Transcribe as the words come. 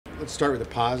Let's start with a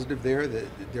positive there. That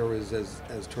there was, as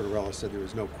Tortorella said, there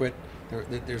was no quit.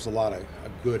 There's a lot of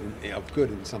good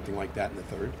in something like that in the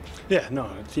third. Yeah, no,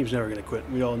 the team's never going to quit.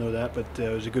 We all know that, but it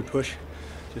was a good push.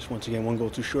 Just once again, one goal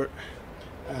too short.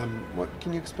 What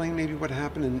can you explain maybe what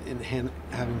happened in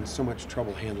having so much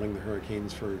trouble handling the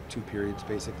Hurricanes for 2 periods,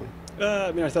 basically?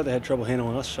 I mean, I thought they had trouble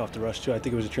handling us off the rush, too. I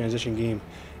think it was a transition game.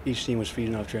 Each team was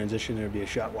feeding off transition. There'd be a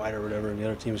shot wide or whatever, and the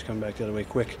other team was coming back the other way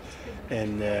quick.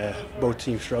 And both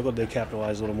teams struggled. They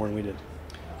capitalized a little more than we did.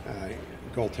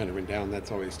 Goaltender went down.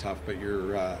 That's always tough. But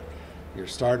your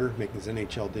starter making his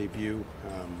NHL debut.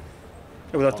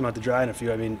 We left them out to dry in a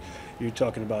few. I mean, you're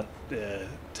talking about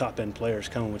top-end players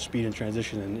coming with speed and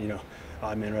transition and,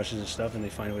 odd man rushes and stuff, and they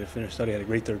find a way to finish. Thought he had a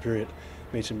great third period.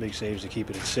 Made some big saves to keep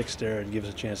it at 6 there and give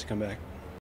us a chance to come back.